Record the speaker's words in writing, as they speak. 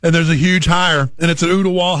and there's a huge hire, and it's at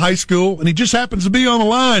Ooltewah High School, and he just happens to be on the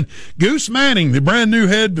line. Goose Manning, the brand new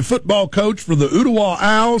head football coach for the Ooltewah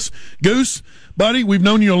Owls. Goose, buddy, we've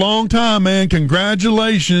known you a long time, man.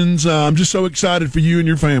 Congratulations. I'm just so excited for you and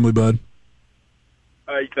your family, bud.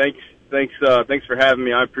 Thanks for having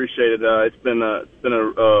me. I appreciate it. It's been a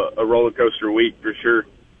roller coaster week for sure.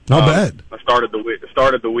 Not bad. I started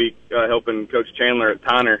the week helping Coach Chandler at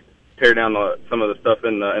Tyner tear down some of the stuff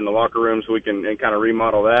in the locker room so we can kind of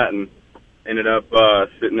remodel that, and ended up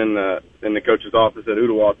sitting in the coach's office at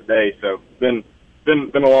Ooltewah today. So been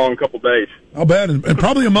a long couple days. Not bad, and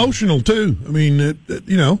probably emotional too. I mean,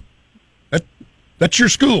 that's your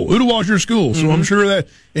school. Ooltewah's your school, so I'm sure that.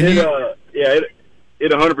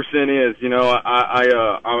 It 100% is. You know,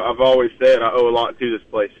 I've always said I owe a lot to this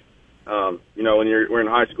place. You know, when we're in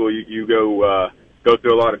high school, you go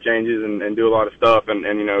through a lot of changes and do a lot of stuff, and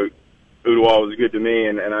you know, Ooltewah was good to me,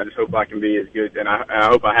 and I just hope I can be as good, and I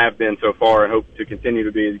hope I have been so far, and hope to continue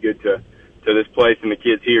to be as good to this place and the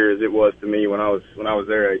kids here as it was to me when I was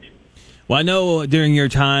their age. Well, I know during your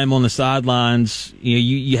time on the sidelines,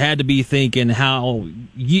 you had to be thinking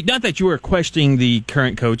not that you were questioning the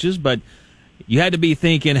current coaches, but you had to be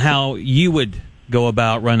thinking how you would go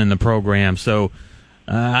about running the program. So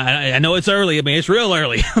I know it's early. I mean, it's real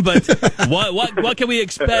early. But what can we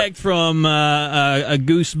expect from a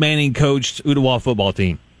Goose Manning coached Ooltewah football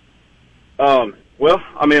team? Well,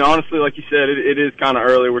 I mean, honestly, like you said, it is kind of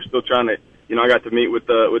early. We're still trying to, I got to meet with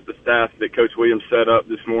the staff that Coach Williams set up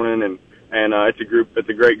this morning, and it's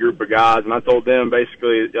a great group of guys. And I told them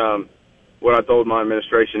basically what I told my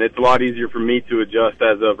administration. It's a lot easier for me to adjust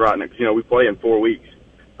as of right now. We play in 4 weeks.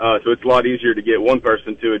 So it's a lot easier to get one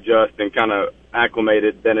person to adjust and kind of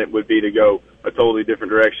acclimated than it would be to go a totally different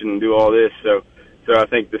direction and do all this. So I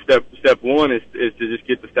think the step one is to just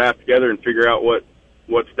get the staff together and figure out what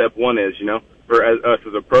step one is, for us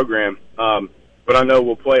as a program. But I know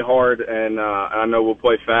we'll play hard, and I know we'll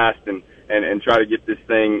play fast and try to get this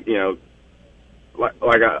thing, like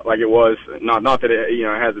it was. Not that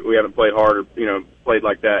it, we haven't played hard or played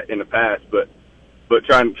like that in the past, but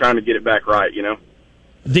trying to get it back right,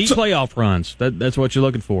 Deep playoff runs. That's what you're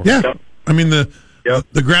looking for. Yeah. Yep. I mean, the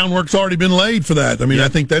groundwork's already been laid for that. I mean, I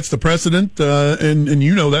think that's the precedent, and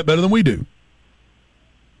you know that better than we do.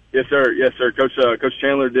 Yes, sir. Yes, sir. Coach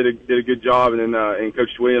Chandler did a good job, and then and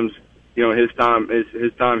Coach Williams, his time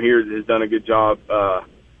here has done a good job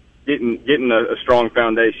getting a strong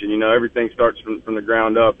foundation. Everything starts from the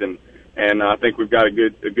ground up, and I think we've got a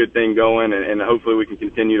good thing going, and hopefully we can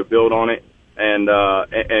continue to build on it. And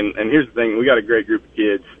here's the thing: we got a great group of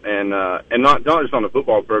kids, and not just on the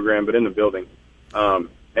football program, but in the building.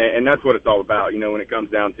 And that's what it's all about. When it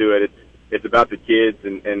comes down to it, it's about the kids,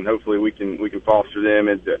 and hopefully we can foster them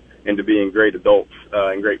into being great adults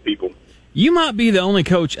and great people. You might be the only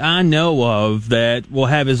coach I know of that will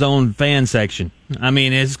have his own fan section. I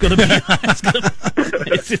mean, it's going to be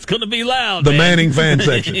it's going to be loud. The man. Manning fan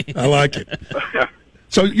section. I like it.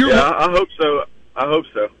 So I hope so. I hope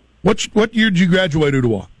so. What year did you graduate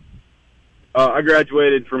Ooltewah? I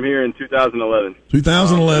graduated from here in 2011.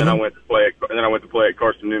 2011. And I went to play at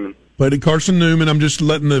Carson Newman. Played at Carson Newman. I'm just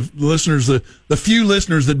letting the listeners, the few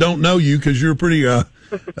listeners that don't know you, because you're a pretty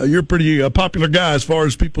popular guy as far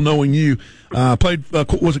as people knowing you. Played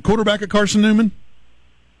was it quarterback at Carson Newman?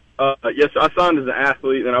 Yes, I signed as an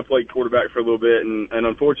athlete, and I played quarterback for a little bit, and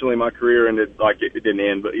unfortunately my career ended it didn't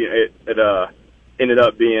end, but it ended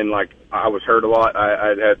up being like I was hurt a lot. I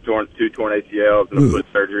had two torn ACLs and a foot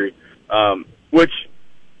surgery, which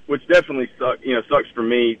definitely sucks for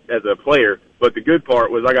me as a player. But the good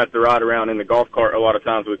part was I got to ride around in the golf cart a lot of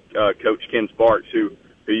times with Coach Ken Sparks, who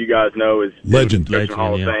you guys know is legend,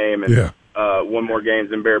 Hall of Fame, and won more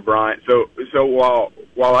games than Bear Bryant. So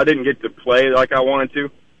while I didn't get to play like I wanted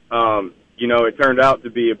to, it turned out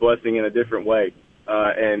to be a blessing in a different way.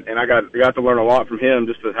 And I got to learn a lot from him,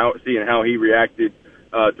 just seeing how he reacted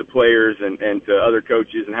to players and to other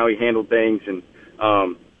coaches, and how he handled things. And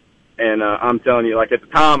I'm telling you, like at the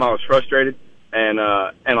time, I was frustrated, and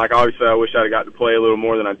like obviously, I wish I'd have got to play a little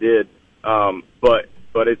more than I did.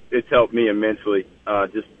 But it's helped me immensely,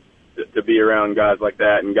 just to be around guys like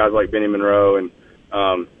that, and guys like Benny Monroe and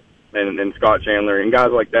Scott Chandler and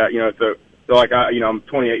guys like that. So like I'm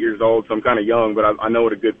 28 years old, so I'm kind of young, but I know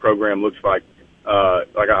what a good program looks like.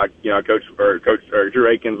 Coach Drew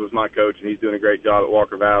Akins was my coach, and he's doing a great job at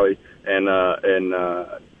Walker Valley, and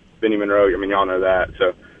Benny Monroe. I mean, y'all know that.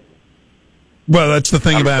 So, well, that's the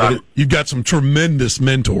thing about it. You've got some tremendous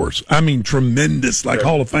mentors. I mean, tremendous, like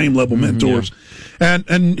Hall of Fame level mentors,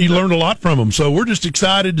 and you learned a lot from them. So we're just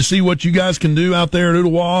excited to see what you guys can do out there at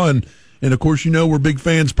Ooltewah, And, of course, we're big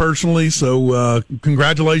fans personally, so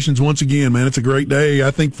congratulations once again, man. It's a great day,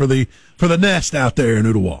 I think, for the nest out there in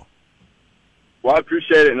Ooltewah. Well, I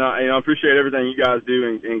appreciate it, and I appreciate everything you guys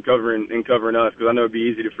do in covering us, because I know it'd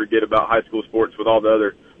be easy to forget about high school sports with all the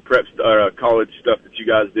other prep college stuff that you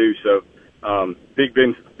guys do. So, big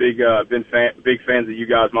fans of you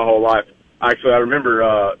guys my whole life. Actually, I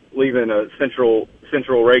remember leaving a Central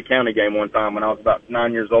Ray County game one time when I was about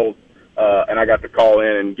 9 years old, and I got to call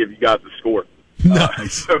in and give you guys the score.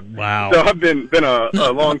 Nice. Wow. So I've been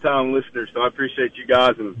a long time listener, so I appreciate you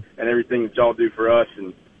guys and everything that y'all do for us.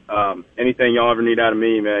 And anything y'all ever need out of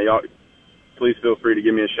me, man, y'all please feel free to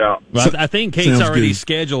give me a shout. Well, I think Kate's already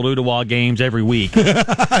scheduled Ooltewah games every week.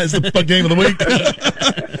 It's the game of the week.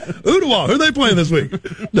 Ooltewah, who are they playing this week?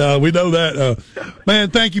 No, we know that.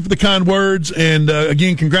 Man, thank you for the kind words. And,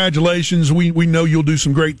 again, congratulations. We know you'll do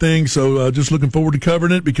some great things. So just looking forward to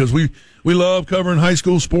covering it, because we love covering high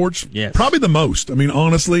school sports. Yes. Probably the most. I mean,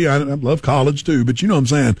 honestly, I love college too. But you know what I'm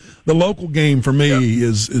saying? The local game for me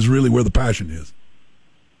is really where the passion is.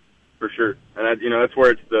 For sure. And, that's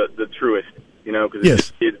where it's the truest, because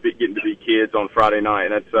it's kids getting to be kids on Friday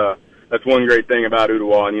night. And that's one great thing about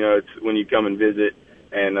Ooltewah. And, it's when you come and visit.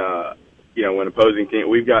 And, when opposing team,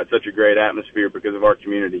 we've got such a great atmosphere because of our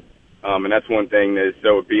community. And that's one thing that is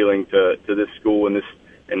so appealing to this school and this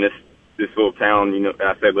little town.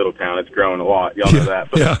 I say little town, it's growing a lot. Y'all know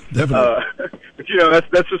that. But, yeah, definitely.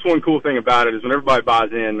 But, that's just one cool thing about it is when everybody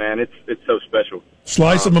buys in, man, it's so special.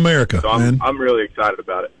 Slice of America. So I'm really excited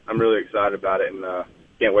about it. I'm really excited about it, and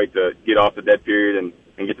can't wait to get off the dead period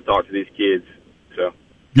and get to talk to these kids. So.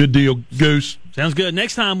 Good deal, Goose. Sounds good.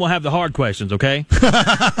 Next time we'll have the hard questions, okay?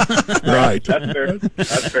 Right.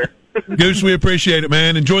 That's fair. Goose, we appreciate it,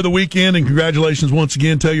 man. Enjoy the weekend, and congratulations once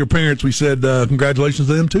again. Tell your parents we said congratulations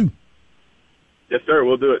to them, too. Yes, sir.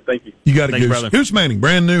 We'll do it. Thank you. You got it, Thanks, Goose. brother. Goose Manning,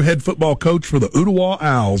 brand new head football coach for the Ooltewah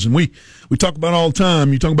Owls. And we talk about all the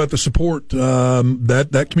time. You talk about the support.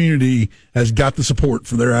 That community has got the support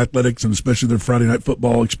for their athletics and especially their Friday night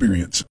football experience.